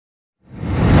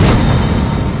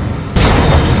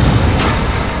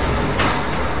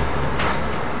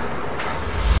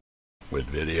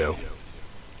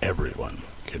everyone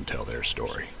can tell their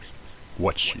story.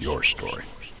 What's your story?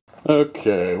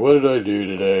 Okay, what did I do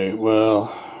today? Well,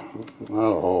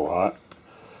 not a whole lot.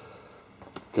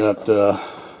 Got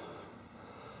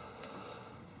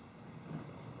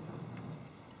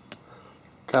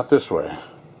this way.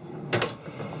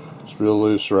 It's real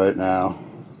loose right now.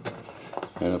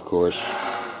 And of course,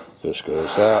 this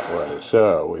goes that way.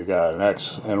 So we got an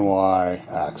X and Y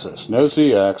axis. No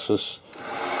Z axis.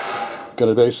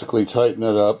 Going to basically tighten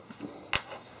it up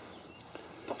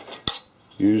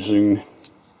using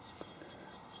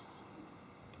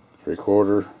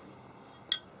 3/4.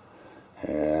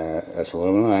 That's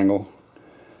aluminum angle.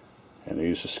 And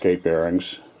these escape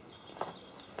bearings.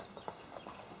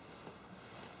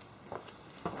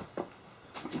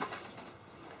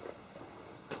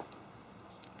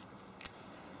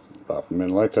 Pop them in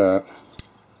like that.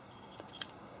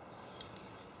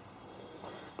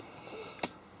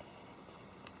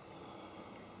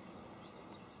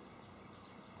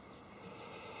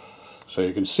 So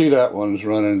you can see that one's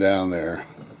running down there.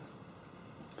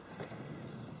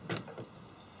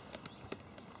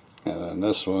 And then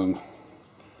this one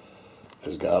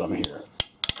has got them here.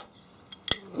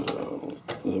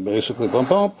 So basically bump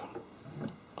bump.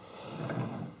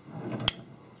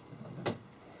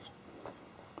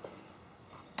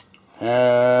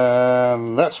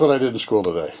 And that's what I did in school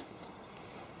today.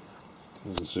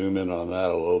 Let's zoom in on that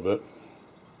a little bit.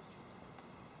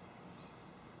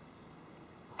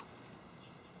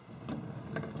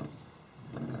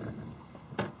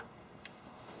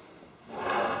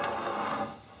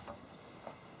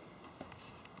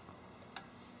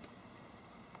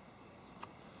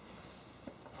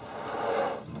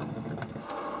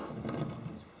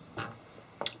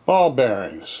 Ball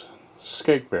bearings,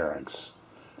 skate bearings.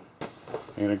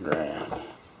 Ain't a grand.